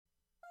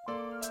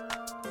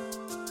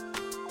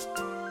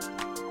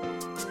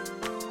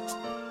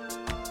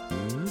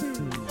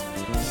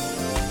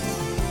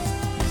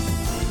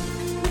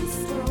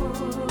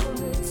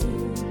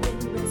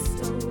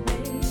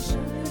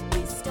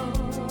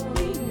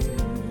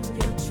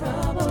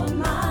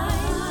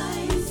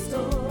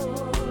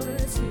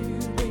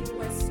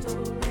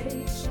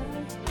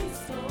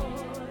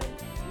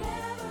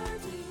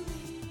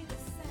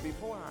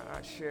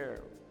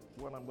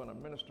what I'm going to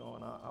minister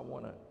on, I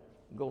want to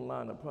go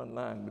line upon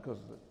line because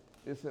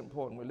it's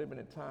important. We're living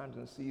in times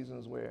and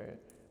seasons where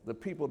the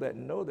people that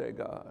know their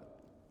God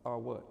are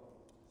what?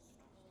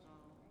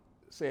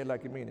 Say it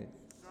like you mean it.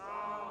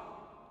 Strong.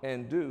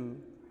 And do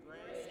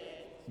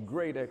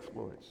great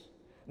exploits.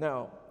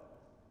 Now,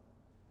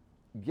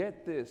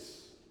 get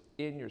this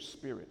in your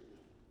spirit.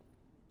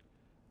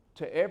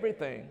 To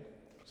everything,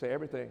 say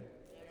everything.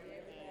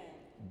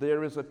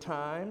 There is a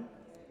time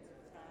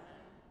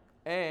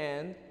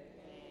and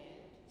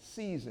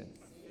season.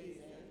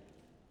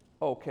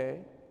 Okay.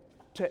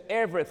 To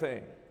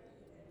everything.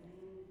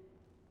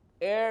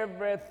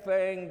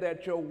 Everything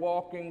that you're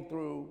walking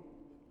through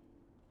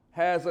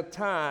has a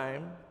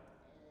time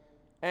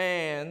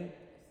and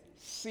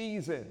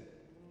season.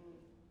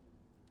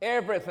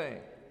 Everything.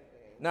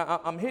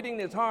 Now, I'm hitting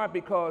this hard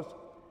because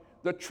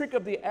the trick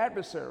of the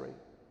adversary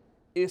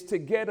is to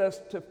get us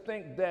to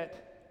think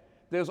that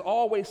there's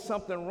always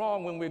something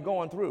wrong when we're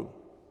going through.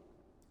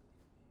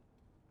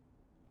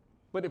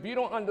 But if you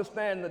don't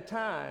understand the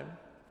time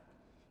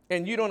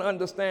and you don't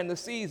understand the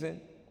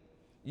season,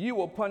 you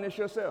will punish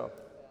yourself.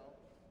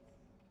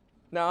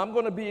 Now, I'm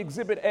going to be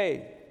Exhibit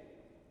A.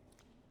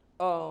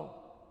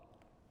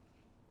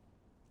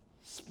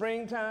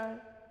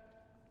 Springtime,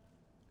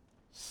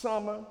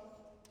 summer,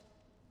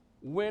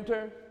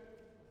 winter,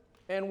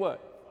 and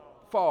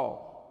what?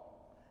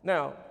 Fall.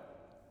 Now,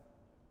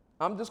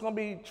 I'm just going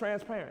to be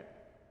transparent.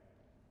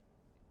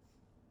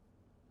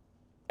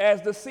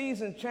 As the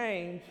season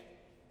change,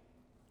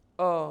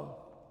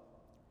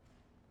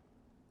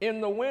 in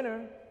the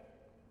winter,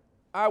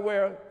 I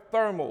wear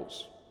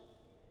thermals.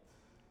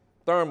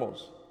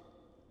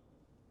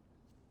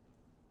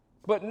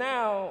 But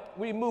now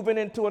we're moving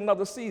into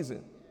another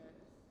season.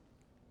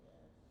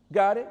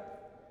 Got it?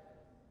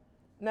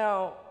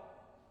 Now,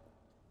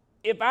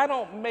 if I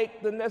don't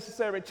make the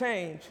necessary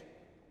change,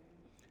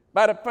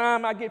 by the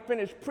time I get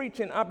finished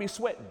preaching, I'll be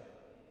sweating.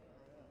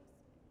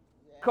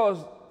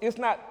 Because it's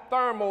not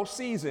thermal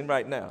season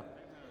right now.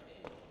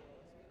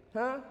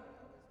 Huh?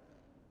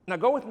 Now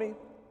go with me.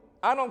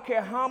 I don't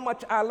care how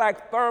much I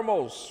like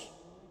thermals.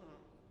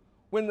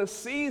 When the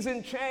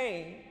season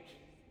change,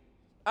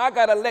 I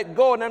got to let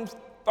go of them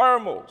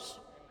thermals.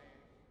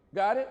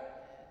 Got it?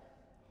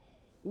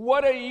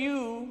 What are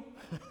you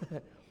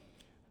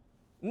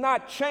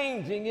not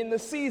changing in the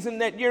season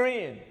that you're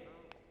in?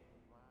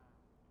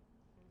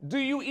 Do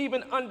you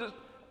even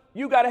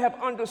you got to have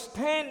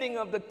understanding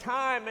of the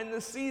time and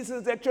the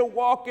seasons that you're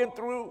walking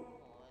through.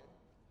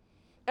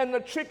 And the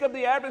trick of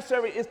the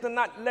adversary is to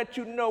not let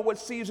you know what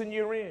season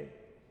you're in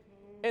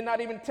and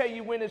not even tell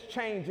you when it's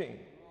changing.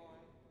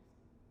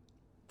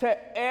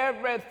 To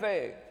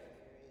everything,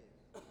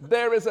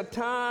 there is a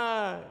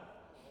time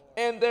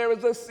and there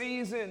is a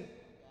season.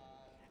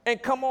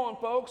 And come on,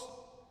 folks,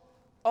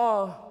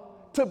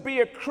 to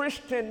be a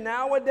Christian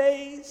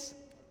nowadays,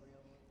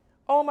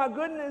 oh my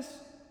goodness,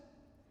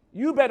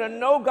 you better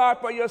know God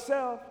for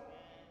yourself,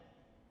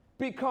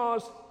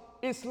 because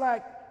it's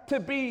like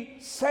to be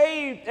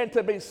saved and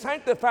to be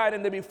sanctified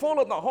and to be full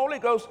of the Holy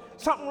Ghost,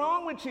 something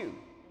wrong with you.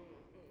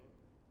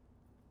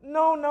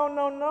 No.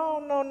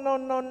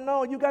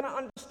 You got to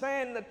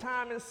understand the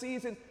time and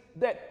season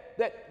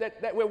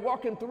that we're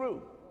walking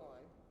through.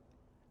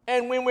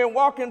 And when we're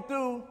walking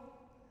through,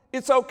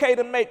 it's okay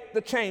to make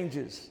the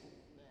changes.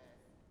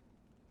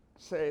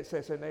 Say,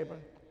 neighbor.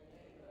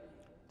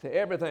 To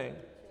everything,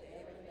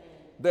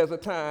 there's a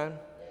time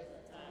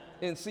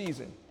in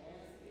season.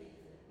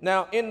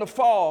 Now, in the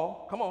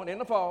fall,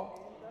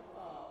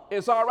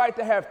 it's all right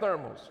to have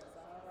thermals.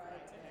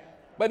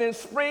 But in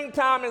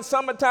springtime and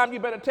summertime, you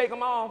better take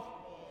them off.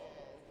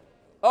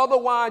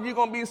 Otherwise, you're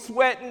going to be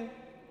sweating.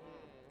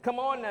 Come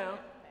on now.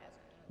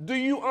 Do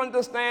you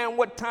understand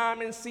what time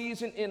and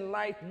season in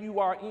life you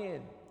are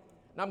in?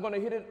 Now, I'm going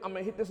to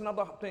hit this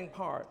another thing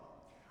hard.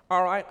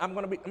 All right? I'm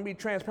going to be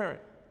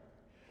transparent.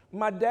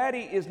 My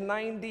daddy is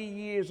 90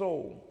 years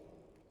old.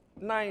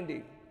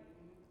 90.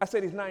 I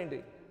said he's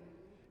 90.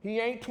 He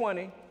ain't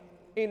 20.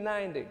 He's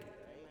 90.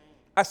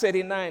 I said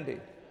he's 90.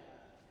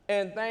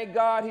 And thank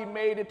God he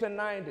made it to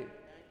 90.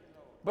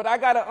 But I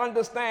got to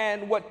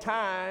understand what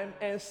time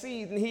and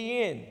season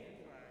he in.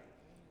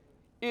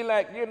 He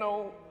like,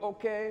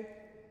 okay,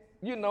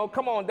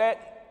 come on, Dad.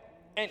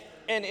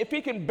 And if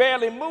he can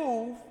barely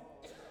move,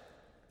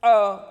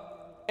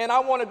 and I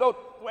want to go,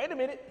 wait a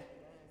minute.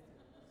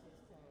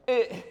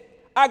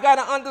 I got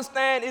to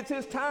understand it's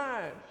his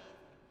time.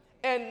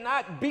 And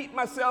not beat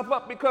myself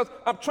up because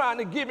I'm trying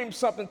to give him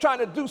something, trying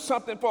to do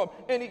something for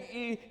him. And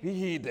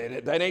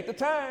that ain't the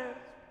time.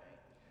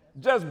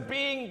 Just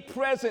being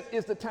present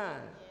is the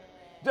time.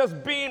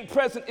 Just being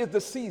present is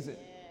the season.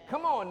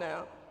 Come on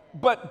now.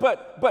 But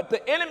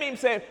the enemy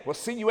said, well,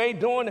 see, you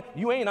ain't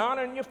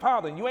honoring your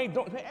father. You ain't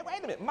doing, hey, wait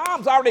a minute,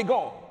 mom's already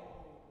gone.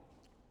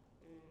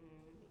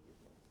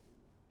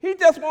 He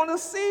just want to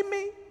see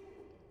me.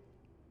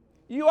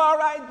 You all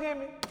right,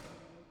 Jimmy?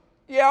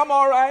 Yeah, I'm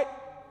all right.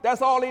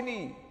 That's all he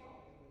needs.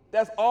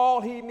 That's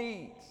all he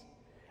needs.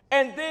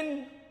 And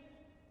then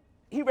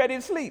he ready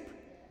to sleep.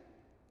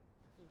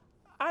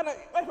 I don't,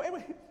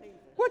 wait.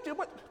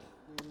 What?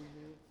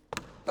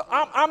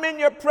 I'm in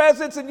your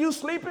presence and you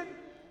sleeping?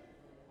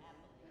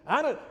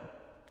 I done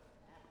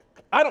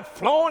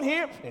flown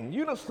here and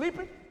you done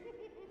sleeping?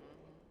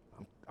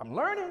 I'm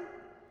learning.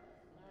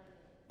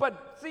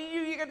 But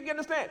see, you got to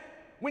understand.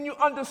 When you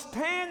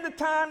understand the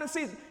time and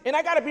season, and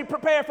I got to be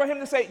prepared for him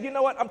to say, you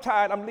know what, I'm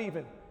tired, I'm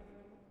leaving.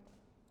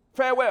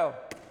 Farewell.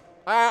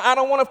 I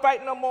don't want to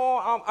fight no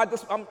more.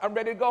 I'm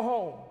ready to go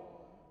home.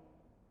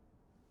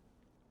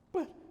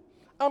 But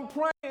I'm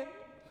praying,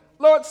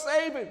 Lord,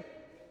 save him.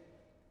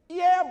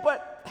 Yeah,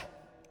 but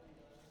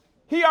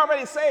he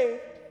already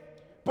saved,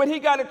 but he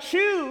got to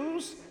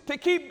choose to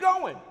keep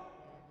going.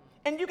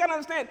 And you got to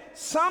understand,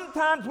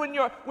 sometimes when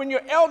your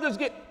elders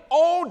get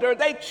older,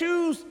 they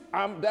choose,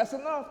 that's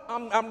enough,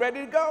 I'm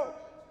ready to go.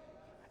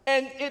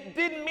 And it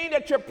didn't mean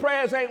that your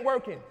prayers ain't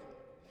working.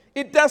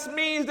 It just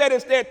means that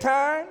it's their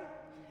time,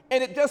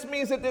 and it just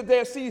means that it's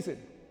their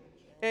season.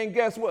 And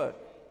guess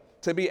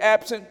what? To be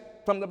absent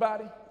from the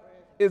body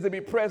is to be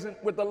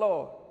present with the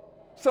Lord.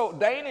 So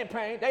they ain't in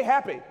pain, they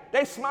happy,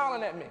 they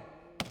smiling at me.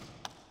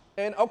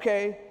 And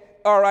okay,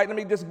 all right, let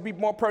me just be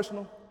more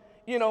personal.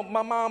 You know,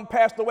 my mom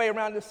passed away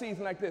around this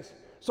season like this.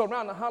 So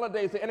around the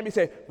holidays, the enemy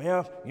said,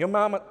 well, your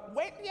mama,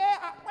 wait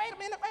a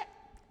minute.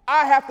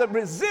 I have to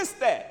resist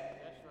that.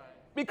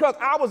 Because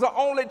I was the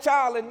only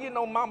child, and you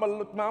know,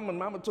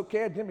 mama took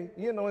care of Jimmy.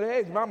 You know,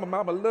 hey,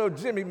 mama loved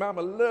Jimmy,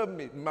 mama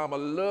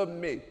loved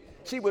me.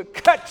 She would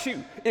cut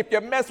you. If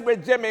you mess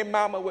with Jimmy,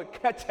 mama would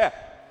cut you.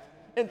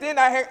 And then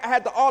I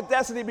had the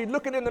audacity to be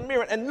looking in the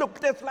mirror and look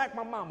just like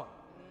my mama.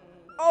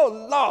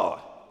 Oh, Lord.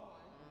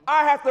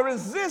 I have to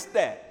resist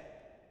that.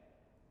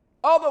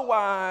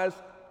 Otherwise,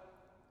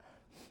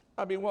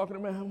 I'll be walking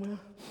around, well,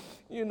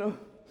 you know,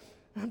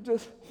 I don't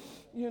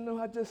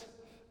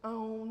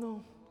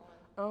know.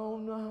 I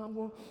don't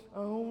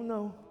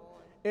know.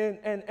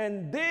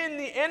 And then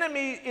the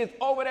enemy is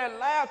over there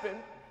laughing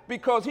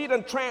because he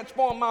done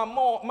transformed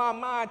my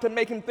mind to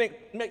make me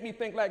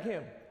think like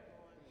him.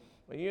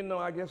 Well, you know,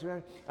 I guess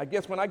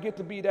when I get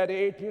to be that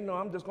age, you know,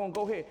 I'm just gonna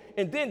go ahead.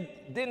 And then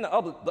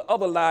the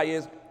other lie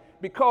is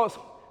because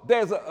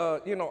there's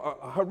a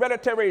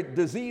hereditary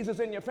diseases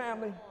in your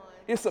family.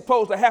 It's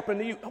supposed to happen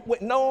to you.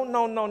 Wait, no.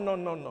 My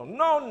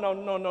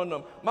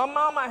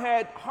mama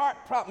had heart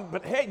problems,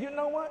 but hey, you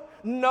know what?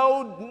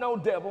 No,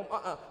 devil.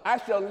 I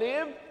shall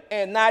live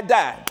and not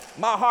die.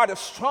 My heart is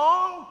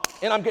strong,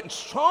 and I'm getting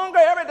stronger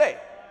every day.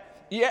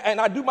 Yeah, and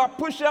I do my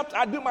push-ups,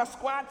 I do my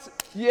squats.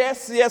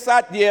 Yes,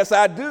 I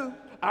do.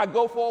 I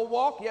go for a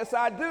walk. Yes,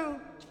 I do.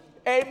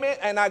 Amen.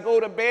 And I go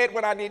to bed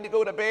when I need to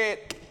go to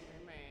bed.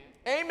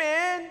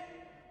 Amen.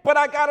 But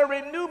I got to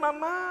renew my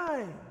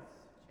mind.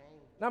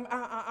 Now,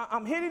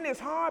 I'm hitting this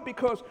hard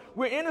because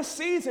we're in a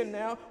season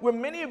now where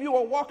many of you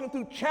are walking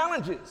through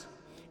challenges,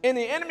 and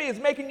the enemy is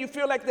making you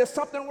feel like there's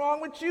something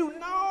wrong with you.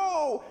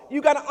 No,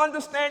 you got to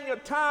understand your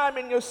time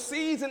and your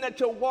season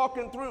that you're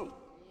walking through,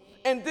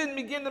 and then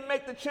begin to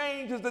make the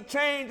changes.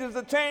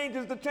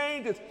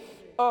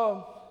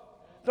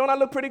 Don't I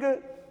look pretty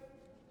good?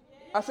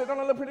 I said, don't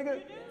I look pretty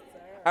good?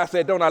 I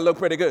said, don't I look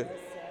pretty good?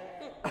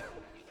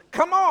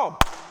 Come on.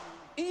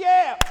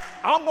 Yeah,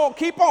 I'm going to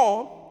keep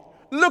on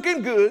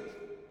looking good.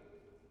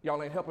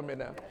 Y'all ain't helping me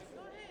now.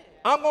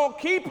 I'm going to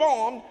keep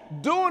on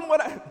doing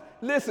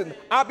listen,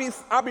 I'll be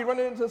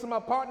running into some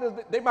of my partners,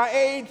 they my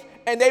age,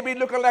 and they be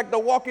looking like the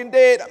Walking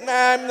Dead. Nah,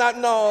 I'm not,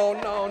 no.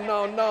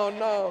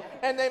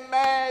 And they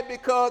mad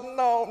because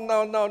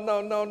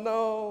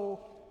no.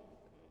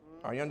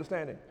 Are you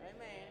understanding? Amen.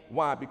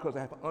 Why? Because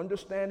I have an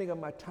understanding of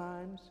my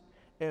times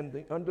and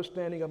the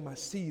understanding of my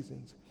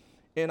seasons.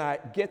 And I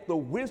get the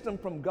wisdom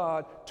from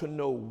God to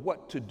know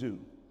what to do.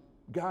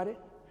 Got it?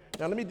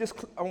 Now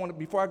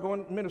before I go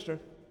and minister,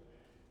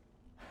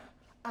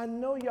 I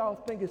know y'all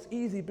think it's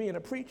easy being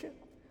a preacher,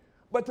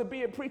 but to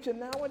be a preacher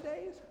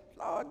nowadays,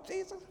 Lord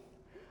Jesus,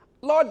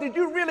 Lord, did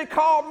you really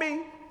call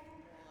me?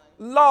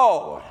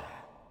 Lord,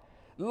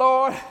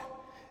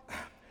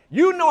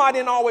 you know I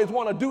didn't always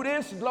want to do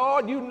this,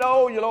 Lord, you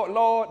know,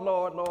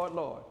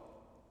 Lord.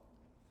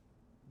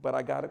 But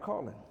I got a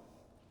calling.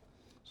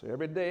 So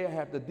every day I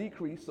have to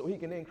decrease so he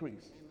can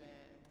increase.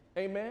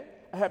 Amen.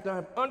 I have to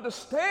have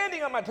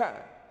understanding of my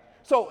time.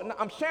 So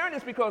I'm sharing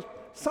this because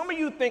some of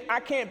you think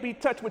I can't be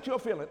touched with your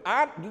feelings.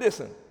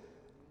 Listen,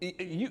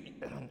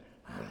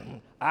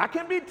 I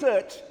can be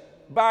touched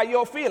by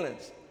your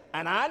feelings.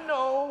 And I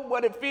know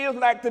what it feels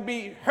like to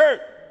be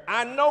hurt.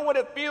 I know what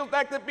it feels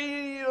like to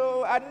be,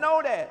 I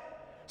know that.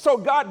 So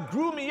God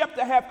grew me up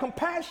to have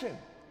compassion.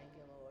 Thank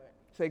you, Lord.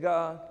 Say,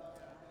 God,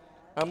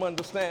 I'm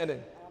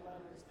understanding.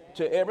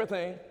 To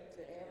everything,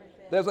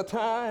 there's a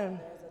time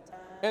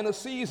and a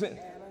season.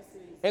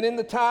 And in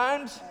the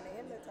times,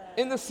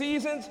 in the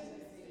seasons,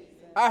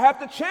 I have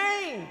to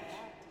change.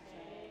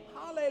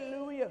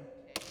 Hallelujah.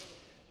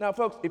 Now,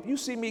 folks, if you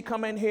see me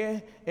come in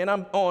here and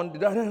I'm on,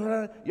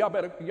 y'all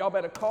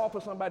better call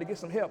for somebody to get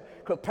some help.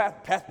 Because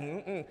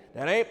Pastor,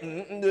 that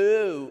ain't,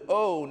 no.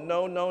 Oh,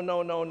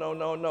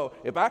 no.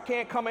 If I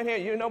can't come in here,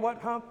 you know what,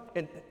 huh?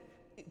 And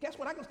guess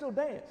what? I can still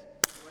dance.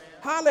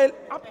 Hallelujah.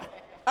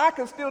 I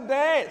can still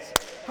dance.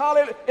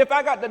 Hallelujah. If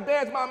I got to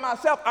dance by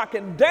myself, I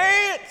can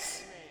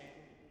dance.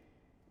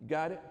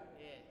 Got it?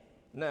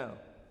 Now,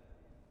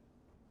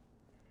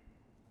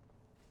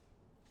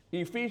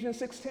 Ephesians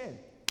 6:10.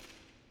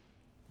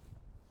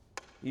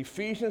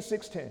 Ephesians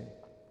 6:10.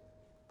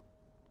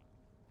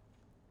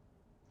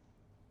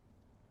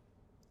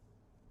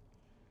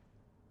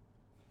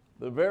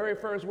 The very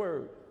first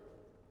word.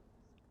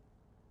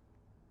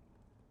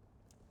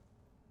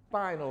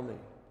 Finally.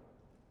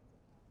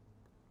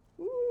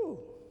 Ooh.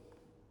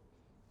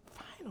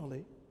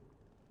 Finally.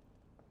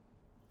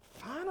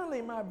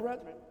 Finally, my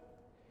brethren,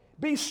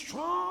 be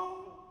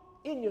strong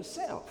in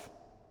yourself.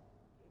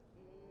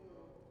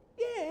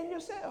 Yeah, in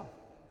yourself.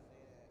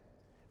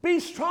 Be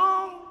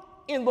strong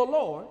in the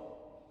Lord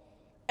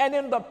and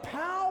in the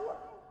power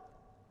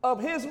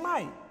of his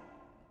might.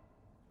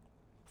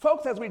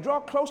 Folks, as we draw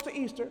close to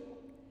Easter,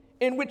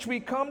 in which we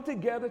come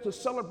together to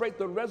celebrate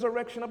the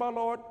resurrection of our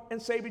Lord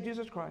and Savior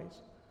Jesus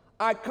Christ,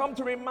 I come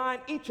to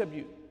remind each of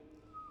you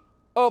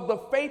of the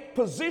faith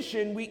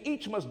position we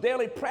each must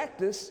daily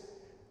practice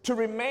to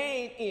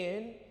remain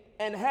in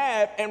and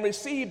have and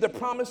receive the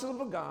promises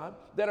of God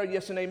that are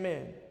yes and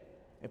amen.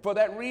 And for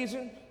that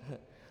reason,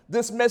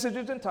 this message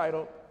is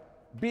entitled,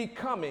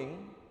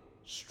 Becoming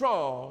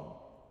Strong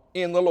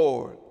in the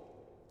Lord.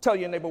 Tell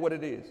your neighbor what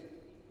it is.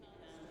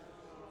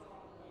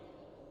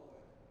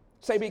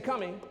 Say,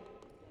 becoming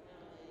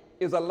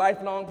is a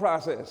lifelong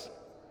process.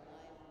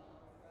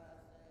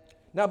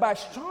 Now, by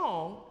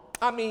strong,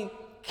 I mean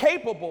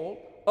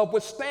capable of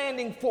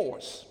withstanding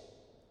force,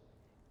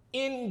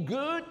 in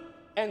good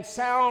and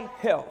sound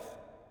health.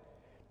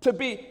 To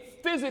be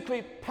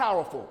physically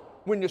powerful.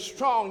 When you're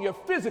strong, you're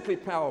physically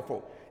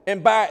powerful.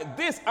 And by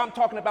this, I'm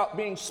talking about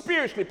being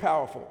spiritually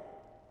powerful.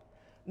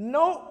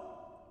 Note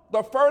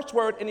the first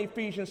word in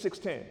Ephesians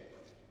 6:10.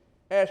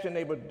 Ask your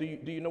neighbor, do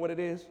you know what it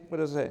is? What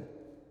does it say?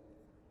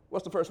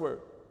 What's the first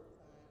word?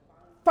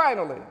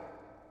 Finally.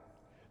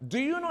 Do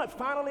you know what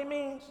finally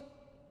means?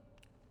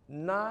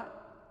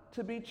 Not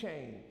to be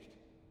changed.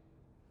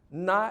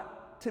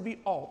 Not to be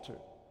altered.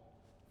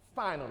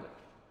 Finally.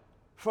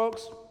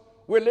 Folks,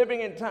 we're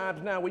living in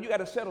times now where you got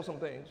to settle some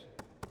things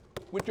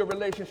with your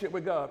relationship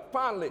with God.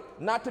 Finally,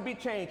 not to be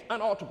changed,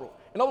 unalterable.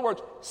 In other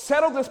words,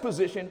 settle this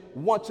position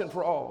once and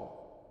for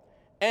all.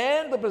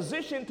 And the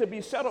position to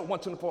be settled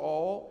once and for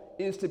all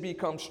is to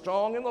become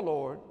strong in the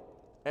Lord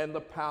and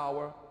the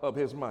power of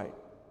his might.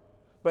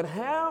 But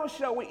how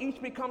shall we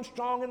each become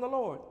strong in the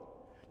Lord?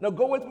 Now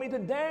go with me to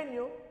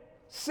Daniel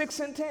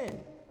 6:10.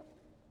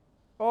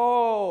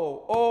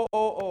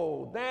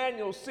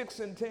 Daniel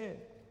 6:10.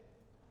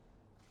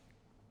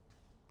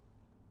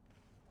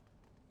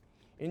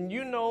 And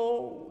you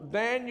know,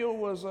 Daniel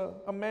was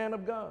a man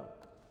of God.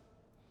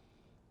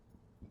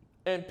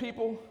 And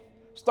people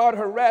started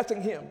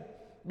harassing him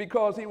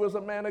because he was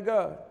a man of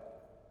God.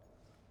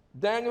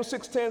 Daniel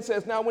 6:10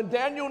 says, now when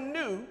Daniel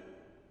knew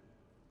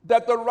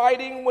that the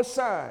writing was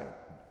signed,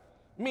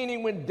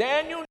 meaning when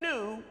Daniel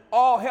knew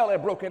all hell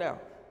had broken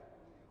out.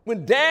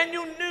 When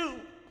Daniel knew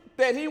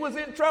that he was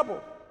in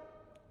trouble,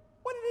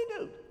 what did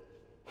he do?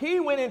 He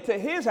went into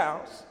his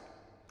house,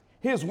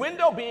 his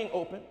window being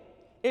open,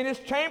 in his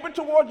chamber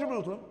toward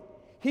Jerusalem.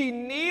 He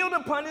kneeled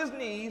upon his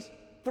knees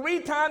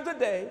 3 times a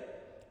day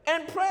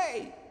and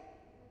prayed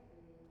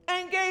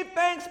and gave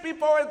thanks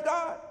before his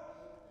God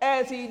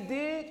as he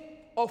did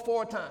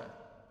aforetime.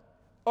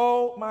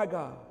 Oh my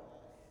God.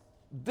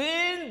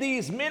 Then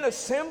these men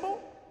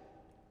assembled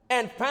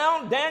and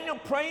found Daniel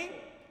praying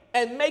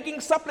and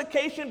making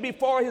supplication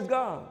before his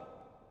God.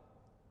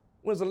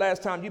 When's the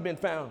last time you've been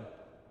found?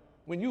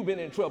 When you've been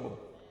in trouble?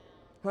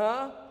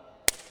 Huh?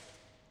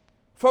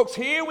 Folks,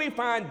 here we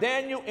find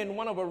Daniel in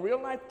one of a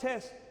real life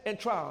tests and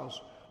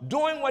trials,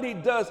 doing what he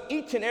does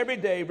each and every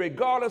day,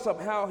 regardless of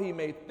how he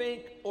may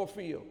think or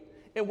feel.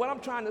 And what I'm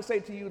trying to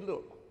say to you,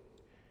 look,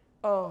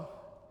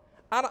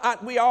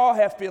 we all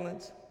have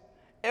feelings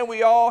and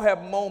we all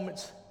have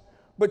moments,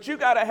 but you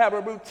got to have a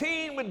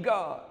routine with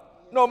God,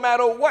 no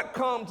matter what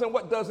comes and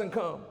what doesn't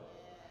come.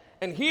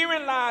 And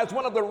herein lies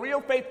one of the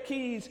real faith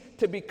keys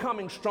to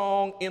becoming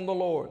strong in the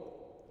Lord.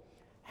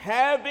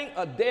 Having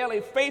a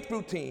daily faith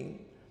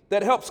routine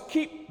that helps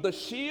keep the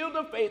shield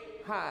of faith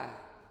high.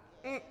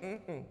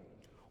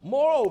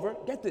 Moreover,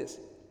 get this,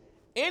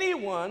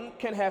 anyone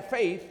can have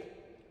faith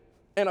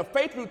and a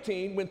faith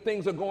routine when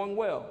things are going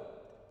well.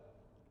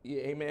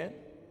 Yeah, amen.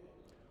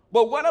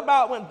 But what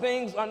about when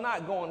things are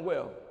not going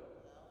well?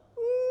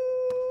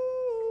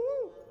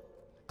 Ooh.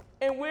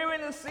 And we're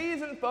in a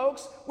season,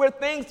 folks, where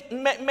things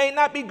may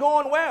not be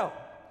going well,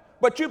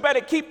 but you better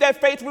keep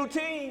that faith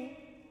routine.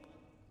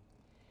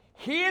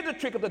 Here the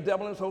trick of the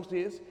devil and his host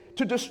is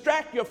to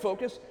distract your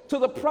focus to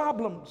the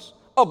problems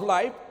of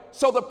life,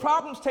 so the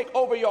problems take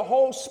over your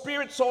whole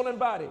spirit, soul, and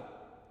body.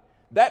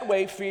 That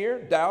way,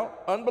 fear,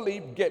 doubt,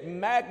 unbelief get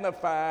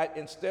magnified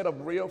instead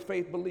of real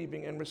faith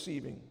believing and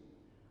receiving.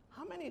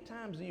 How many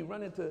times do you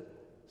run into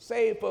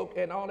saved folk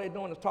and all they're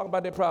doing is talking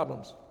about their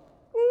problems?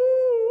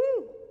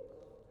 Woo-woo.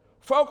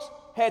 Folks,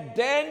 had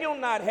Daniel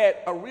not had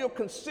a real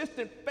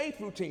consistent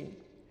faith routine,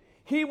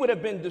 he would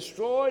have been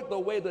destroyed the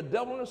way the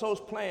devil and his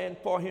host planned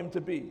for him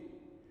to be.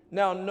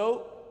 Now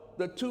note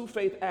the two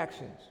faith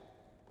actions.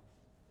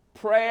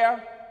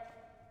 Prayer,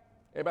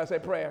 everybody say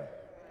prayer,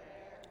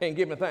 and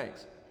giving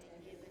thanks.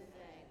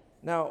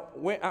 Now,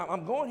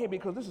 I'm going here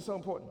because this is so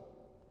important.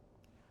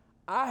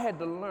 I had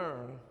to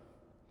learn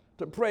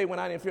to pray when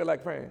I didn't feel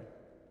like praying.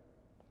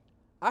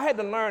 I had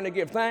to learn to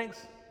give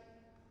thanks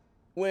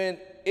when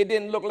it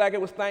didn't look like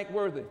it was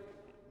thankworthy.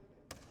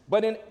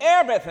 But in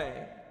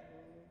everything,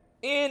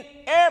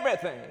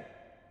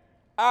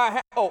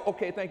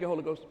 okay, thank you,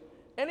 Holy Ghost.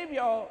 Any of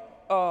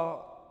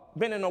y'all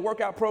been in a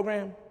workout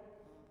program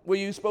where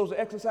you're supposed to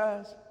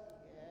exercise?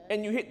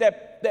 And you hit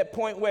that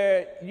point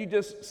where you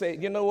just say,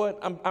 you know what,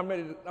 I'm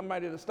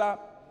ready to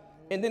stop.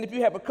 And then if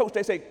you have a coach,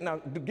 they say, now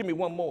give me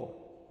one more.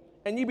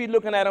 And you be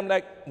looking at them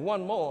like,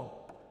 one more.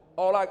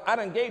 Or like, I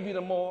done gave you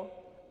the more.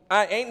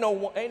 I ain't no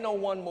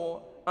one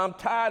more. I'm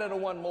tired of the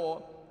one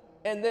more.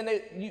 And then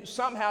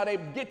somehow they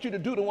get you to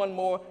do the one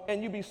more,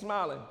 and you be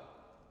smiling.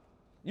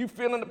 You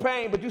feeling the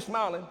pain, but you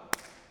smiling.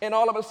 And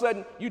all of a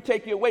sudden, you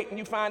take your weight, and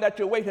you find out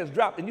your weight has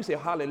dropped, and you say,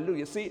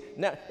 hallelujah. See,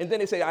 now, and then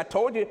they say, I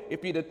told you,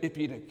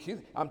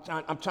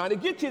 I'm trying to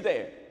get you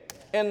there.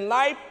 In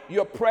life,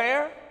 your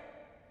prayer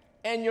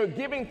and your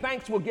giving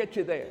thanks will get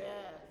you there.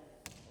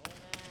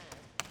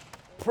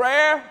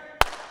 Prayer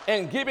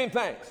and giving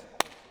thanks.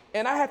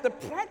 And I have to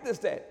practice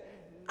that.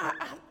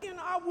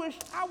 I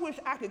wish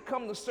I could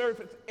come to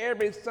service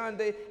every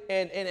Sunday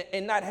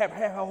and not have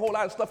a whole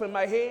lot of stuff in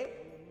my head.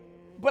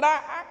 But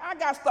I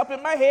got stuff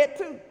in my head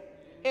too.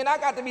 And I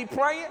got to be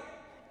praying,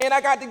 and I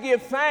got to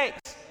give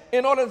thanks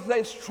in order to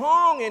stay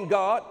strong in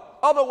God.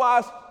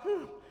 Otherwise,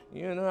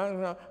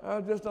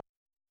 I just don't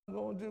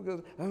know what to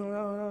do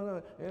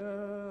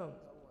because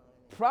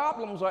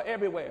problems are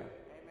everywhere.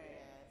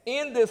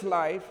 In this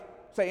life,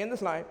 say in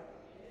this life,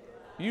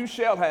 you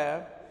shall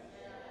have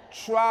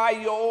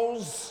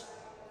trials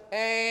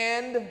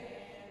and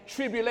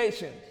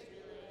tribulations,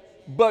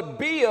 but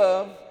be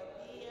of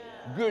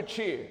good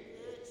cheer.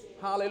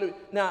 Hallelujah.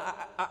 Now,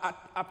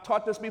 I've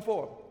taught this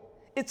before.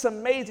 It's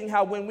amazing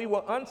how when we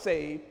were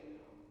unsaved,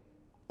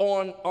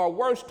 on our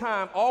worst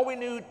time, all we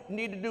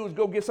need to do is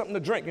go get something to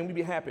drink and we'd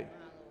be happy.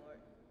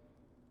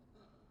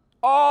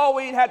 All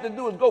we had to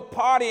do is go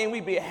party and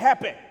we'd be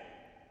happy.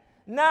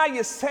 Now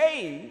you're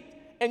saved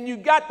and you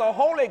got the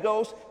Holy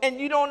Ghost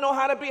and you don't know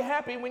how to be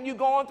happy when you're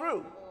going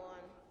through.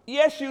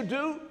 Yes, you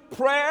do.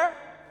 Prayer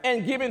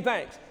and giving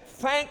thanks.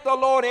 Thank the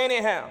Lord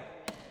anyhow.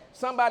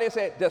 Somebody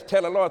said, just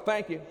tell the Lord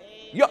thank you.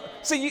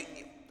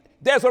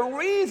 There's a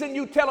reason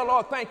you tell the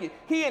Lord thank you.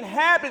 He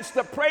inhabits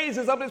the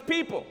praises of his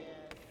people.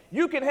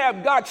 You can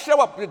have God show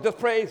up with just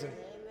praising.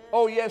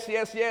 Oh, yes.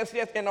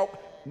 And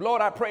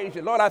Lord, I praise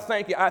you. Lord, I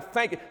thank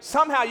you.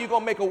 Somehow you're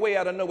going to make a way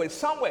out of no way,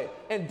 some way.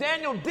 And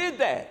Daniel did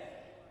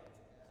that.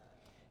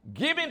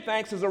 Giving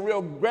thanks is a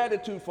real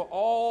gratitude for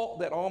all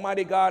that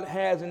Almighty God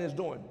has and is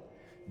doing.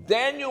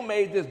 Daniel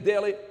made this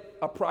daily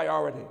a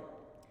priority.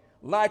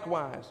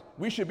 Likewise,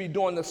 we should be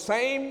doing the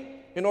same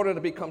in order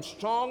to become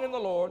strong in the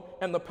Lord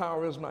and the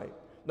power of his might.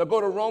 Now go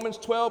to Romans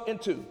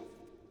 12:2.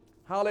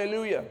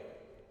 Hallelujah.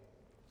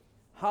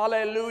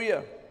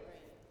 Hallelujah.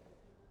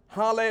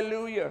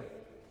 Hallelujah.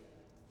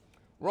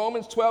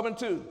 Romans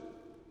 12:2.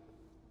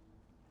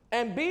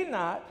 And be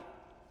not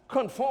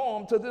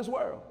conformed to this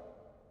world.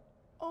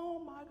 Oh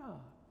my God.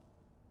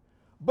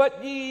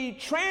 But ye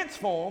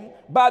transformed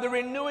by the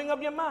renewing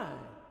of your mind,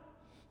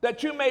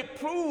 that you may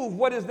prove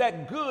what is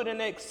that good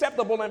and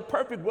acceptable and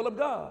perfect will of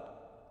God.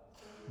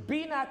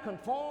 Be not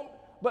conformed,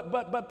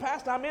 but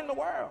Pastor, I'm in the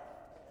world.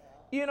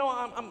 You know,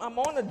 I'm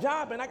on the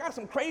job and I got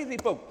some crazy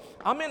folk.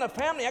 I'm in a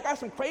family, I got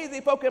some crazy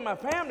folk in my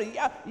family.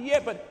 Yeah,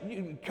 but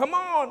come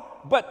on.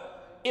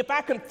 But if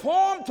I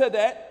conform to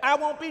that, I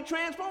won't be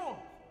transformed.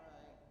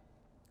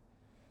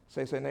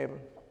 Say, neighbor,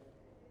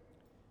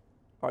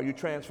 are you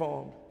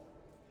transformed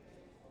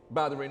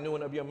by the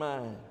renewing of your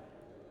mind?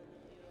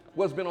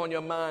 What's been on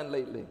your mind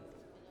lately?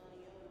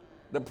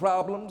 The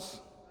problems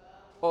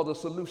or the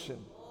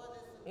solution?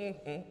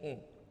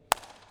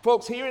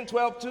 Folks, here in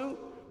 12:2,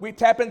 we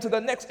tap into the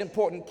next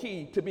important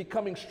key to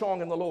becoming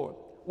strong in the Lord.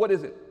 What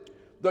is it?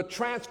 The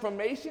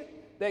transformation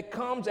that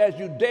comes as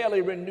you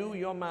daily renew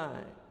your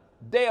mind.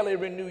 Daily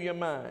renew your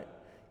mind.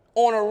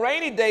 On a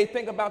rainy day,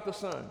 think about the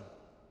sun.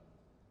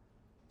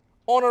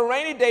 On a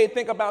rainy day,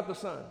 think about the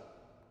sun.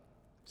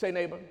 Say,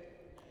 neighbor,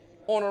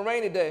 on a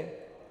rainy day,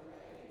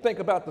 think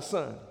about the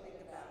sun.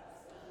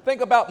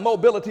 Think about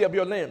mobility of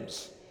your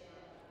limbs,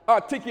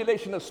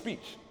 articulation of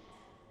speech.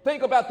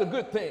 Think about the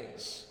good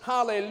things.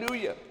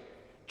 Hallelujah.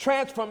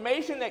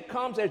 Transformation that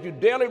comes as you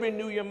daily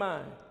renew your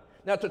mind.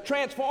 Now, to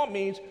transform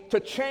means to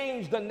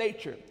change the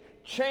nature,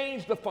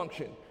 change the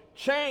function,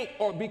 change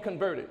or be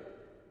converted.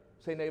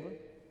 Say, neighbor,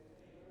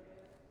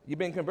 you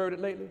been converted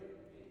lately?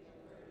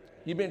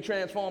 You been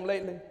transformed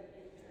lately?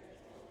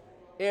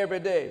 Every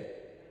day.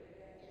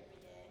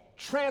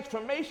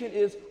 Transformation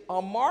is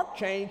a marked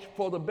change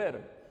for the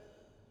better.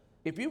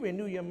 If you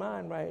renew your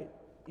mind right,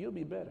 you'll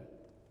be better.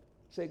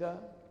 Say, God,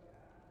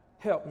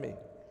 help me.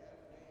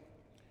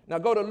 Now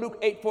go to Luke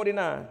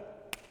 8:49.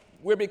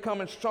 we're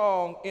becoming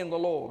strong in the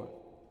Lord.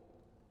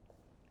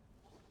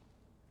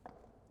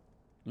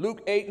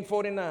 Luke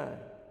 8:49.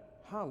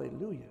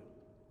 Hallelujah.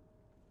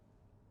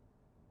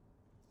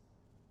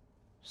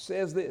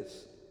 Says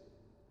this.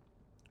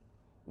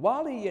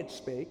 While he yet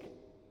spake,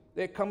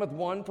 there cometh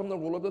one from the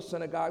ruler of the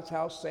synagogue's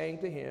house, saying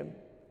to him,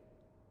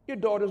 Your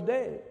daughter's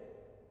dead.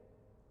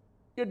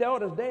 Your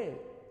daughter's dead.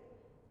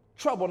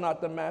 Trouble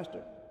not the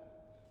master.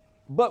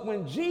 But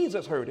when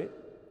Jesus heard it,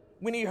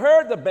 when he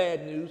heard the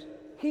bad news,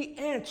 he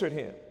answered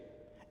him.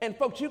 And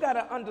folks, you got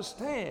to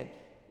understand,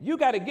 you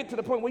got to get to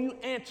the point where you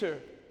answer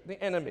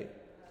the enemy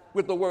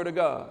with the word of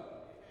God.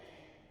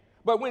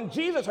 But when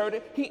Jesus heard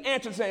it, he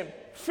answered saying,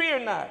 Fear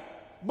not,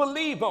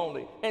 believe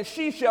only, and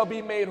she shall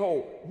be made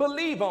whole.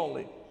 Believe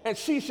only, and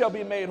she shall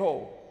be made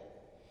whole.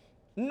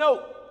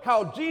 Note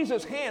how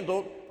Jesus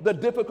handled the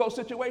difficult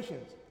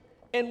situations.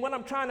 And what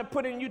I'm trying to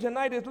put in you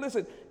tonight is,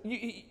 listen,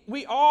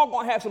 we all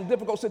going to have some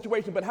difficult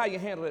situations, but how you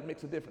handle it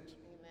makes a difference.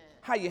 Amen.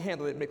 How you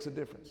handle it makes a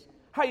difference.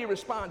 How you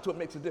respond to it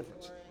makes a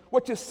difference. Right.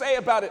 What you say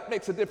about it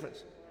makes a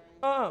difference.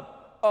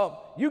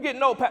 You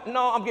getting old?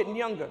 No, I'm getting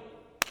younger.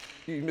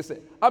 You miss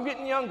it. I'm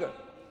getting younger.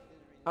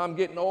 I'm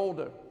getting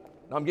older.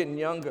 I'm getting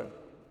younger.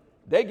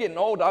 They getting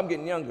older. I'm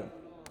getting younger.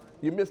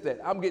 You missed that.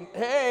 I'm getting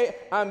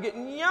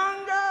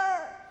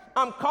younger.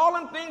 I'm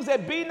calling things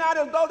that be not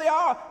as though they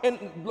are. And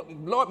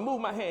Lord,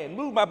 move my hand,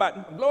 move my body.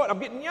 Lord, I'm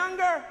getting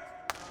younger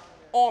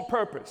on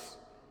purpose,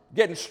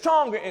 getting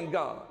stronger in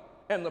God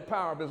and the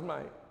power of his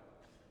might.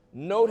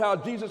 Note how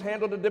Jesus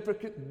handled the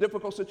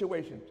difficult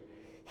situations.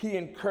 He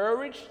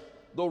encouraged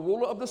the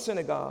ruler of the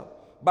synagogue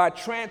by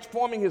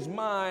transforming his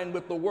mind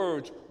with the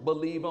words,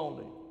 believe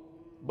only,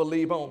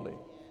 believe only,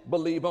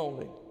 believe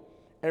only.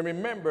 And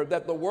remember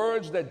that the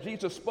words that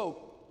Jesus spoke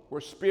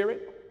were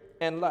spirit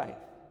and life.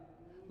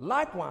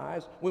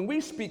 Likewise, when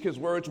we speak his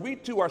words, we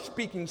too are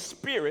speaking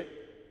spirit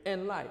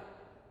and life.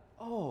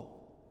 Oh,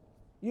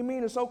 you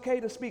mean it's okay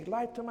to speak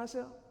life to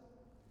myself?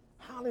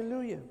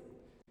 Hallelujah.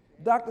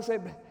 Doctor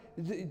said,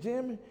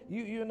 Jim,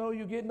 you know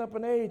you're getting up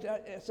in age.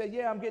 I said,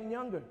 yeah, I'm getting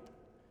younger.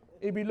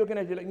 He'd be looking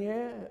at you like,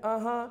 yeah,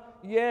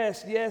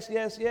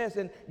 yes.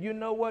 And you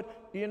know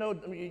what? You know,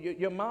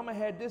 your mama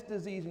had this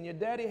disease and your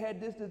daddy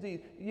had this disease.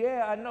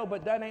 Yeah, I know,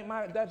 but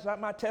that's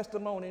not my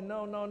testimony.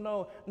 No,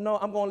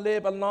 I'm going to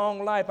live a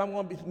long life. I'm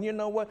going to be, you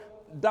know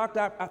what?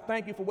 Doctor, I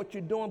thank you for what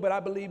you're doing, but I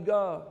believe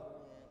God.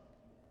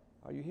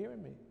 Are you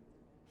hearing me?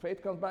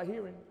 Faith comes by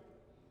hearing.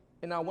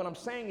 And now what I'm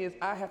saying is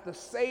I have to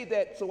say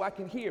that so I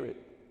can hear it.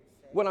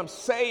 What I'm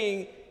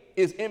saying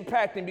is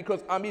impacting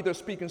because I'm either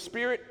speaking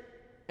spirit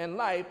and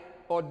life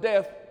or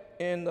death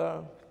and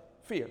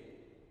fear.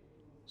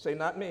 Say,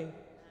 not me.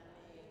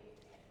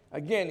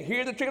 Again,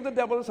 here the trick of the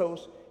devil's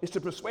host is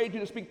to persuade you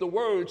to speak the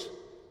words,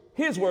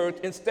 his words,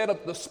 instead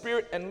of the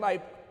spirit and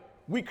life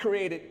we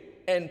created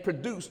and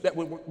produced that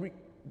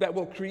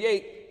will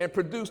create and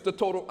produce the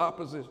total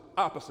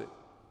opposite.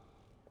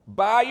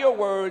 By your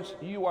words,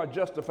 you are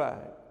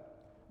justified.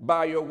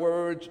 By your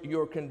words,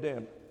 you're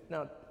condemned.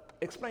 Now,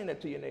 explain that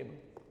to your neighbor.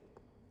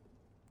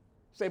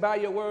 Say, by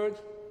your words.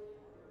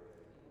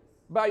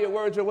 By your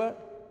words, you're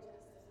what?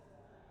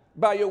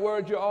 By your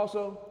words, you're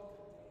also.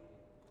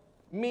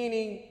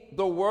 Meaning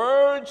the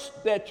words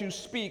that you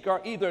speak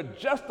are either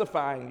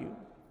justifying you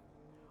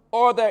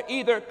or they're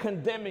either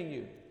condemning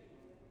you.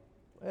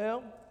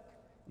 Well,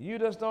 you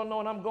just don't know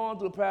what I'm going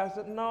through,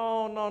 Pastor.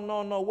 No.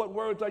 What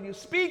words are you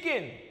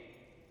speaking?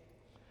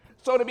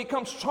 So to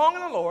become strong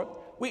in the Lord,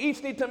 we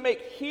each need to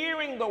make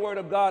hearing the word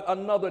of God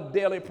another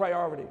daily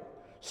priority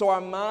so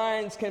our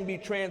minds can be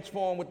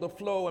transformed with the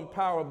flow and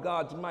power of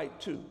God's might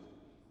too.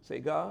 Say,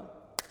 God,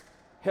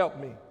 help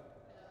me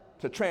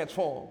to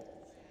transform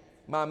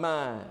my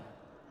mind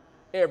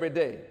every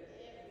day.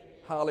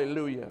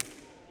 Hallelujah.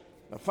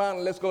 Now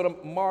finally, let's go to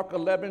Mark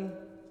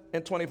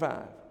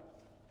 11:25.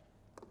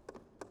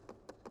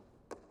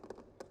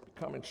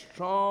 Becoming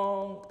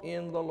strong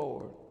in the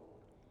Lord.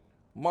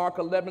 Mark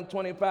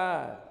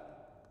 11:25.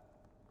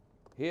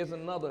 Here's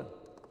another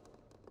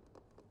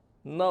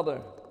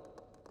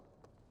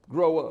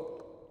grow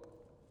up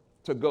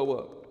to go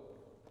up.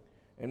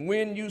 And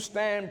when you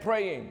stand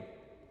praying,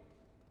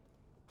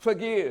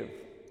 forgive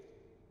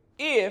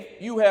if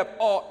you have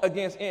aught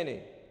against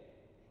any.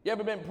 You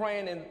ever been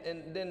praying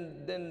and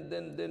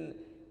then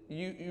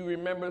you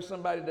remember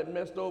somebody that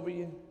messed over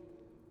you?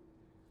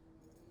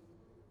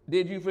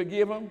 Did you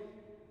forgive them?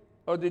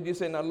 Or did you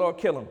say, now Lord,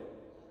 kill him?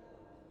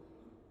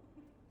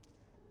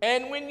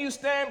 And when you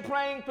stand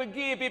praying,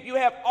 forgive if you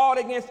have aught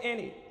against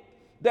any,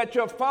 that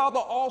your Father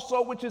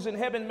also which is in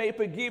heaven may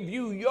forgive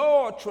you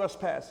your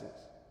trespasses.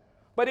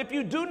 But if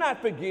you do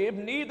not forgive,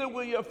 neither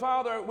will your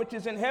Father which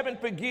is in heaven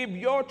forgive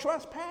your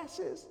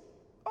trespasses.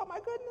 Oh my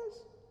goodness.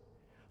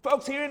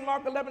 Folks, here in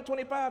Mark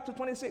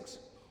 11:25-26,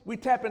 we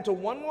tap into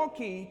one more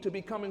key to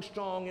becoming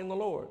strong in the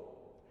Lord.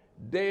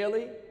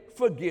 Daily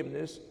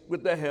forgiveness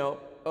with the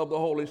help of the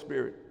Holy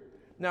Spirit.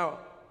 Now,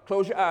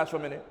 close your eyes for a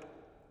minute.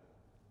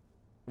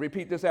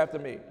 Repeat this after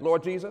me.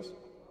 Lord Jesus,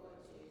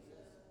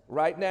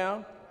 right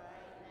now,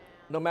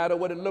 no matter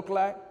what it looks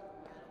like,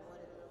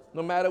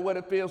 no matter what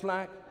it feels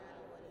like,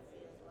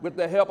 with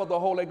the help of the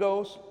Holy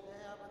Ghost,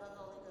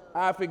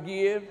 I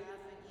forgive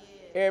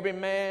every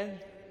man,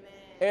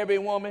 every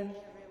woman,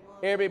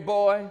 every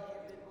boy,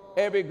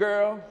 every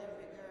girl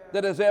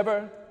that has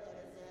ever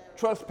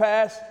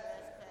trespassed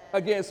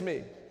against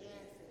me.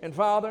 And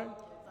Father,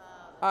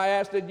 I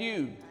ask that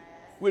you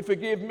would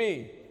forgive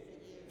me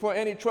for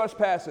any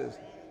trespasses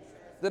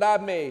that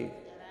I've made.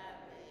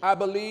 I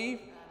believe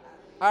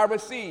I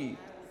receive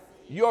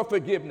your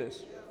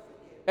forgiveness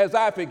as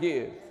I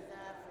forgive.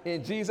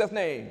 In Jesus'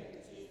 name,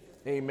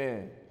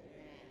 amen.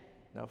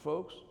 Now,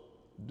 folks,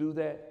 do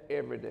that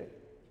every day.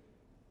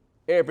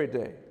 Every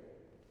day.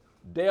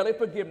 Daily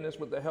forgiveness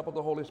with the help of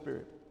the Holy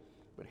Spirit.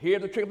 But here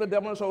the trick of the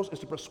devil and his host is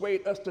to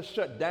persuade us to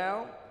shut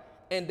down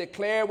and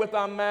declare with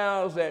our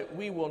mouths that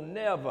we will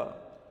never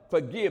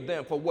forgive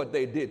them for what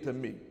they did to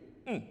me.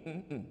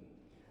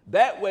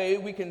 That way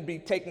we can be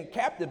taken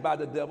captive by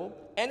the devil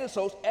and his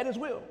host at his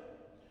will.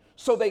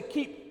 So they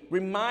keep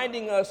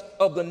reminding us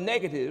of the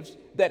negatives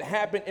that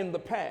happened in the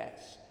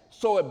past.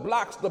 So it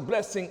blocks the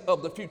blessing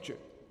of the future.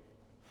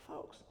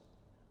 Folks,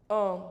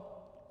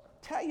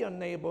 tell your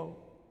neighbor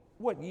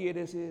what year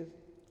this is.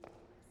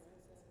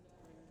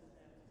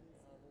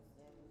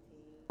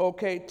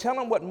 Okay, tell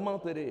them what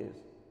month it is.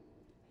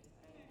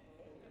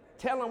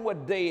 Tell them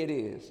what day it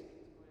is.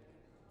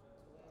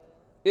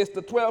 It's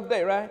the 12th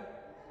day, right?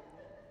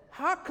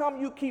 How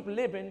come you keep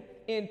living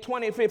in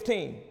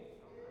 2015?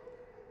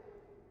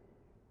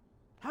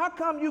 How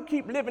come you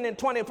keep living in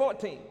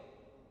 2014?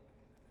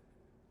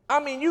 I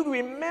mean, you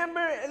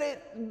remember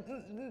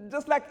it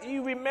just like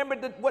you remember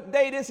what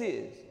day this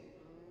is.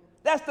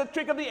 That's the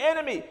trick of the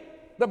enemy.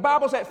 The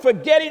Bible said,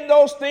 forgetting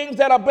those things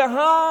that are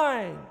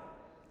behind.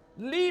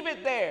 Leave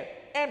it there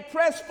and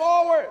press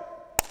forward.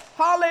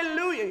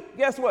 Hallelujah.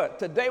 Guess what?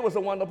 Today was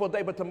a wonderful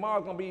day, but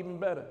tomorrow's going to be even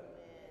better.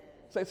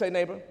 Say,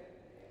 neighbor.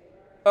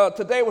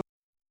 Today was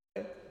a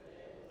wonderful day,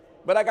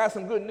 but I got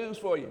some good news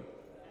for you.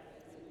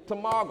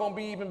 Tomorrow going to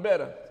be even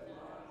better.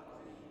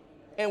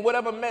 And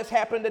whatever mess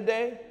happened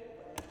today,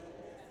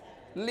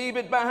 leave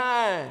it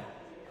behind.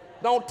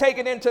 Don't take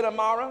it into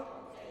tomorrow.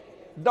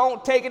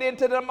 Don't take it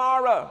into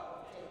tomorrow.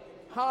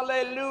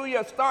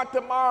 Hallelujah. Start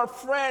tomorrow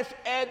fresh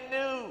and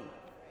new.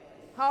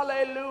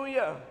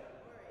 Hallelujah.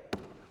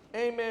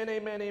 Amen,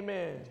 amen,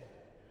 amen.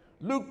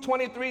 Luke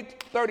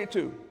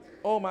 23:32.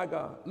 Oh my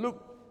God. Luke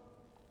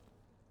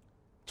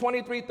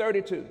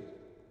 23:32.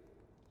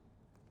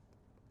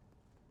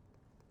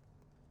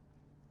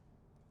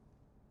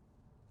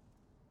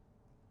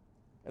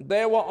 And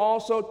there were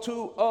also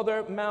 2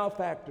 other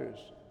malefactors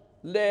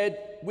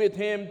led with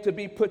him to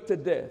be put to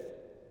death.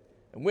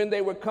 And when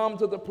they were come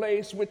to the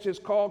place which is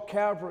called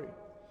Calvary,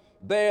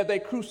 there they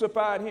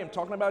crucified him,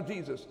 talking about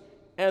Jesus,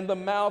 and the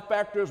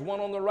malefactors, one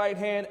on the right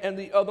hand and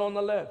the other on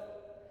the left.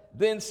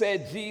 Then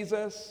said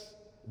Jesus,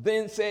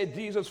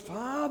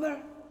 Father,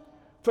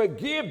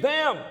 forgive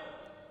them,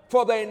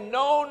 for they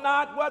know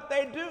not what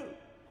they do.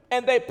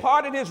 And they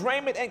parted his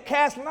raiment and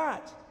cast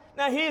lots.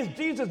 Now here's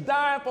Jesus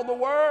dying for the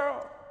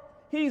world.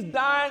 He's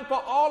dying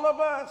for all of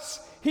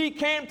us. He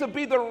came to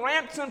be the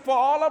ransom for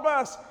all of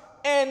us.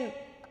 And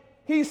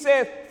he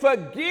says,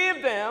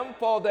 forgive them,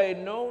 for they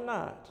know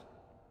not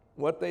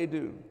what they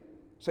do.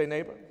 Say,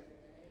 neighbor,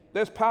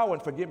 there's power in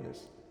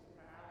forgiveness.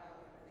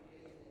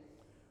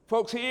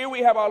 Folks, here we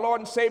have our Lord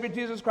and Savior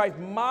Jesus Christ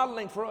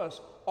modeling for us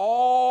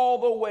all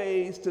the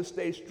ways to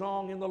stay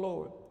strong in the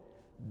Lord.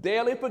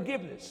 Daily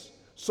forgiveness,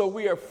 so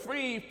we are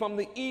free from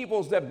the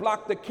evils that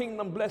block the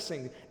kingdom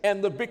blessing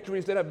and the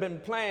victories that have been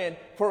planned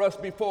for us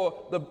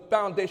before the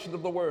foundation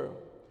of the world.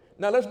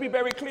 Now let's be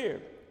very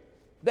clear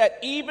that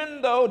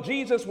even though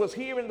Jesus was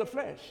here in the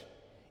flesh,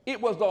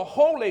 it was the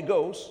Holy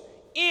Ghost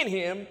in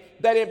him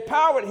that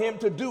empowered him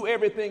to do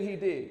everything he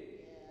did.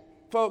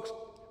 Folks,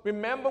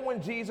 remember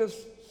when Jesus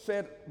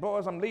said,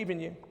 boys, I'm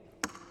leaving you.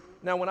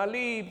 Now when I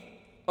leave,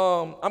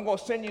 I'm going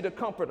to send you the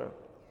Comforter.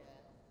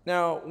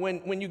 Now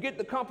when you get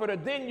the Comforter,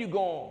 then you go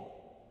on.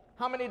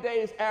 How many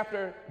days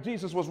after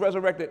Jesus was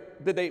resurrected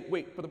did they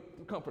wait for the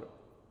Comforter?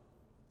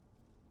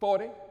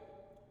 40?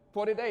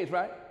 40 days,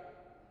 right?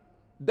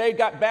 They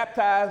got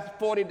baptized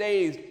 40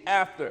 days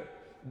after.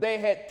 They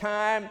had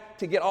time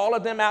to get all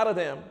of them out of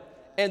them,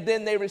 and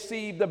then they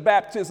received the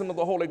baptism of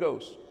the Holy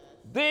Ghost.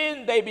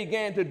 Then they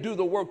began to do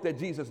the work that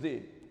Jesus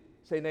did.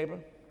 Say, neighbor,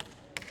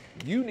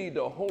 you need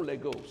the Holy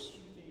Ghost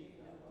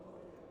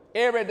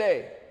every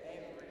day,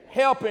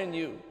 helping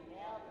you,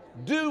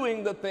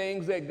 doing the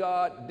things that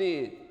God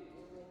did.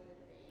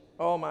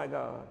 Oh my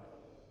God.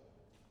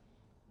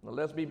 Now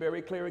let's be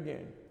very clear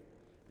again.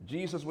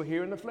 Jesus was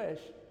here in the flesh,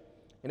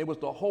 and it was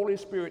the Holy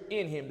Spirit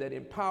in him that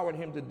empowered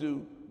him to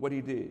do what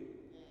he did.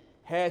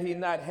 Had he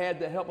not had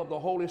the help of the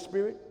Holy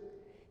Spirit,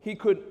 he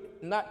could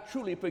not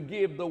truly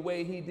forgive the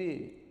way he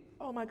did.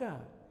 Oh my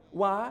God.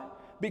 Why?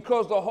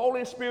 Because the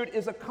Holy Spirit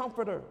is a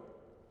comforter.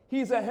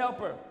 He's a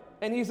helper,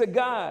 and he's a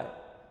guide.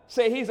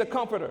 Say, he's a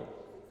comforter.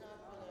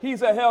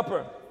 He's a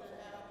helper.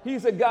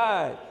 He's a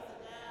guide.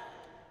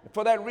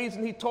 For that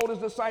reason, he told his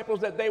disciples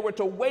that they were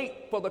to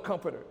wait for the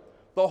Comforter,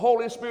 the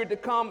Holy Spirit, to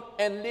come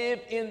and live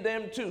in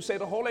them too. Say,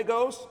 the Holy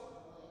Ghost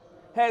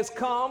has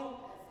come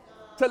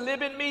to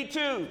live in me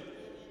too.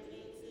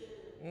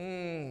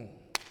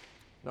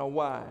 Now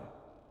why?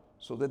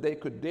 So that they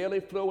could daily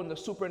flow in the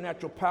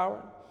supernatural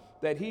power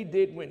that he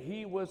did when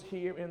he was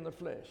here in the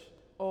flesh.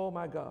 Oh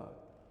my God.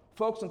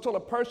 Folks, until a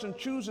person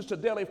chooses to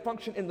daily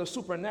function in the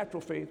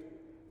supernatural faith,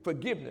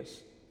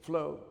 forgiveness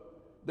flow.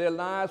 Their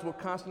lives will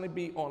constantly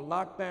be on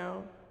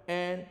lockdown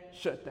and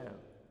shutdown.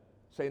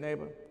 Say,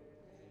 neighbor,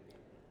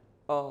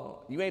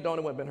 you ain't the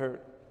only one been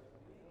hurt.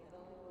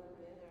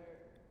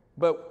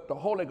 But the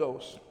Holy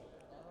Ghost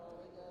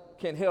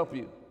can help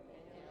you,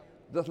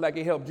 just like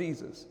he helped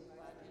Jesus.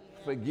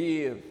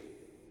 Forgive.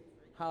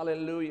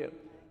 Hallelujah.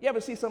 You ever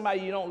see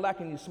somebody you don't like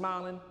and you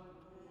smiling?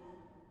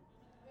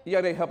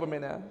 Yeah, they helping me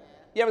now.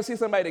 You ever see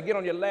somebody that get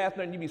on your last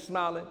nerve and you be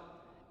smiling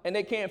and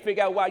they can't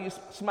figure out why you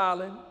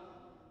smiling?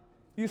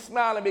 You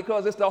smiling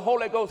because it's the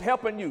Holy Ghost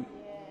helping you.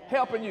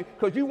 Helping you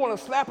because you want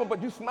to slap them,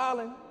 but you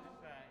smiling.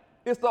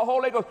 It's the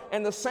Holy Ghost.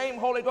 And the same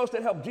Holy Ghost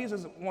that helped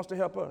Jesus wants to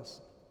help us.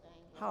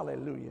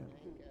 Hallelujah.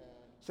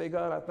 Say,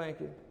 God, I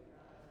thank you.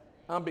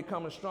 I'm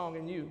becoming strong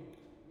in you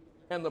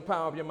and the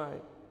power of your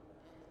might.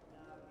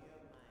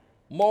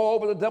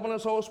 Moreover, the devil and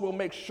his host will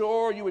make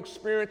sure you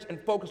experience and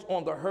focus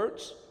on the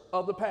hurts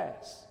of the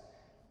past,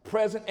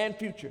 present, and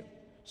future.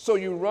 So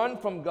you run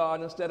from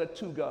God instead of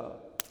to God.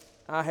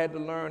 I had to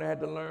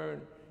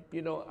learn.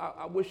 You know,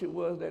 I wish it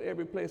was that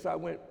every place I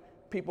went,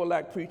 people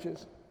like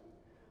preachers.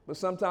 But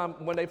sometimes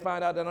when they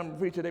find out that I'm a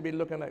preacher, they be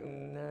looking like,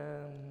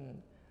 nah.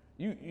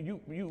 You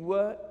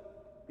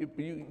what?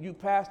 You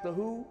pastor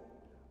who?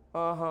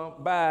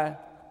 Bye.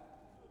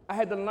 I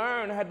had to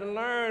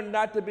learn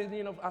not to be,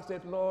 you know, I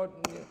said,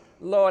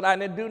 Lord, I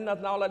didn't do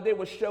nothing. All I did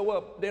was show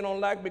up. They don't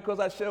like me because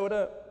I showed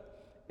up.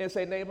 And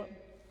say, neighbor,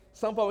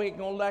 some folks ain't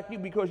gonna like you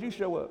because you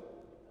show up.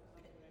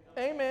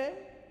 Amen.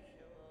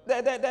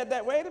 Wait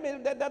a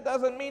minute, that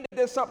doesn't mean that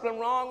there's something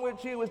wrong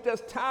with you. It's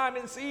just time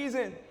and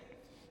season.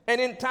 And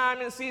in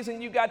time and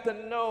season, you got to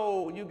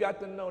know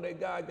that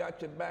God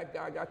got your back,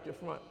 God got your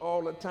front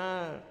all the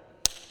time.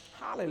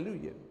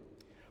 Hallelujah.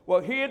 Well,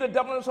 here the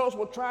devil and his host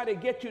will try to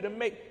get you to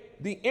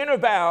make the inner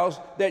vows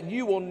that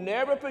you will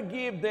never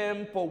forgive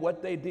them for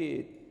what they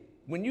did.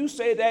 When you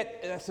say that,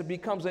 it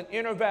becomes an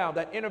inner vow.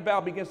 That inner vow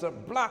begins to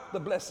block the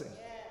blessing.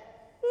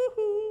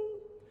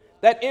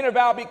 That inner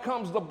vow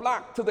becomes the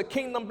block to the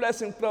kingdom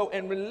blessing flow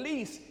and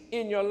release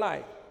in your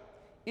life.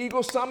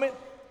 Eagle Summit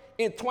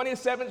in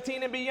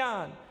 2017 and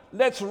beyond.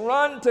 Let's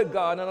run to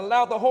God and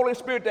allow the Holy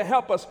Spirit to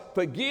help us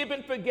forgive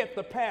and forget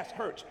the past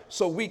hurts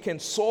so we can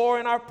soar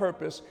in our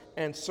purpose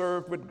and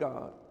serve with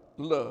God.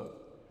 Love.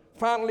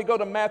 Finally, go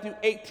to Matthew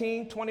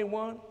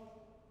 18:21.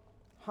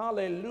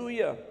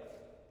 Hallelujah.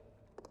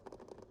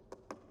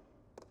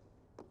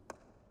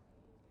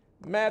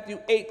 Matthew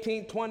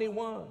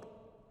 18:21.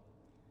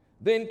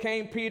 Then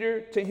came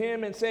Peter to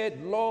him and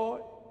said,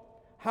 Lord,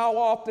 how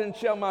often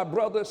shall my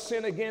brother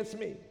sin against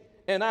me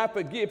and I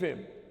forgive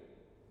him?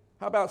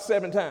 How about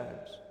 7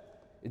 times?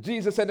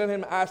 Jesus said to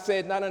him, I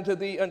said not unto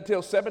thee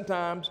until 7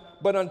 times,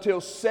 but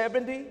until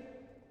 70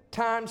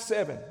 times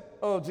 7.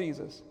 Oh,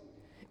 Jesus.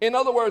 In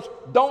other words,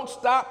 don't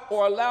stop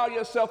or allow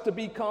yourself to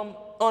become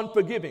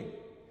unforgiving.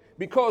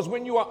 Because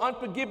when you are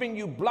unforgiving,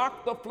 you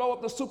block the flow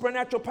of the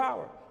supernatural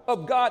power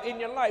of God in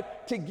your life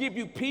to give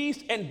you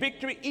peace and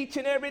victory each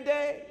and every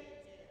day.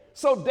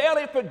 So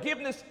daily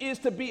forgiveness is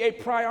to be a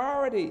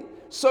priority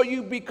so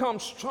you become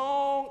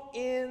strong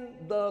in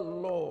the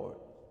Lord.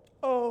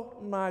 Oh,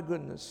 my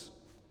goodness.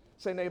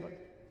 Say, neighbor,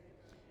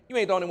 you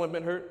ain't the only one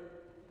been hurt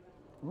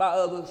by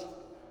others.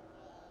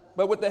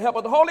 But with the help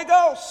of the Holy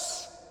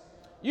Ghost,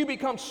 you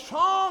become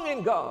strong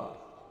in God.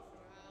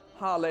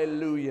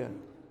 Hallelujah.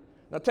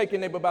 Now take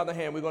your neighbor by the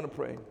hand. We're going to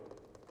pray.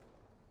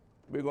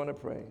 We're going to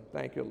pray.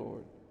 Thank you,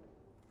 Lord.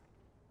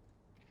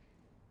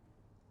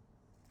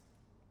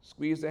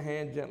 Squeeze the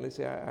hand gently.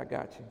 Say, I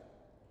got you.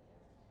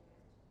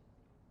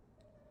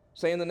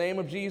 Say, in the name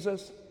of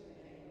Jesus,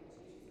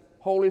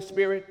 Holy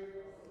Spirit,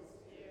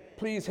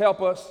 please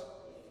help us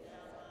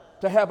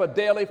to have a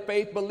daily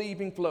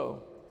faith-believing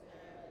flow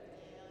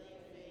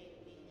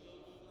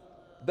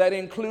that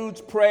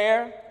includes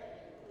prayer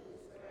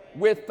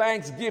with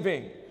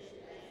thanksgiving.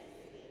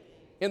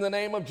 In the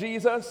name of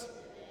Jesus,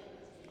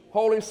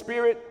 Holy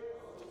Spirit,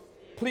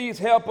 please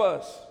help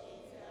us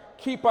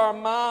keep our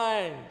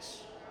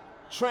minds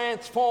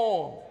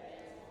transformed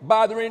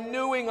by the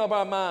renewing of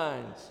our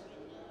minds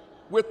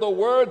with the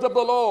words of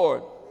the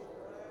Lord.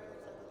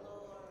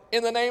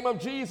 In the name of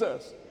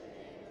Jesus,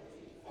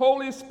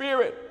 Holy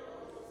Spirit,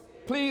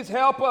 please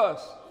help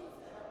us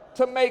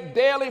to make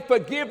daily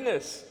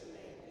forgiveness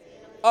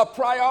a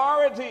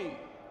priority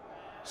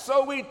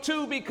so we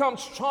too become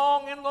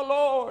strong in the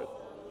Lord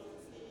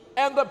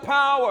and the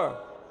power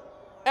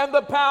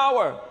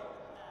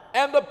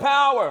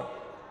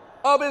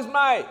of his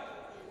might.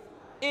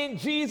 In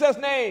Jesus'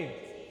 name,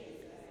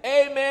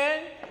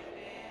 amen,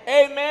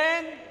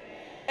 amen,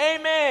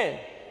 amen.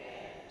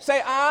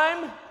 Say,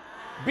 I'm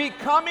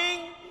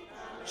becoming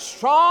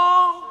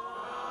strong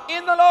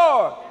in the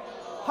Lord.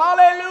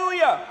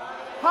 Hallelujah,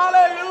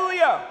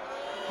 hallelujah,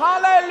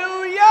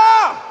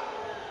 hallelujah.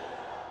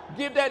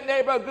 Give that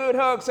neighbor a good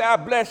hug. Say, I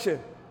bless you.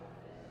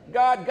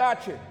 God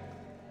got you.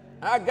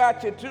 I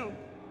got you too.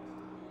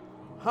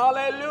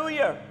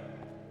 Hallelujah.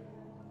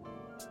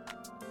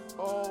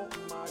 Oh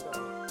my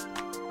God.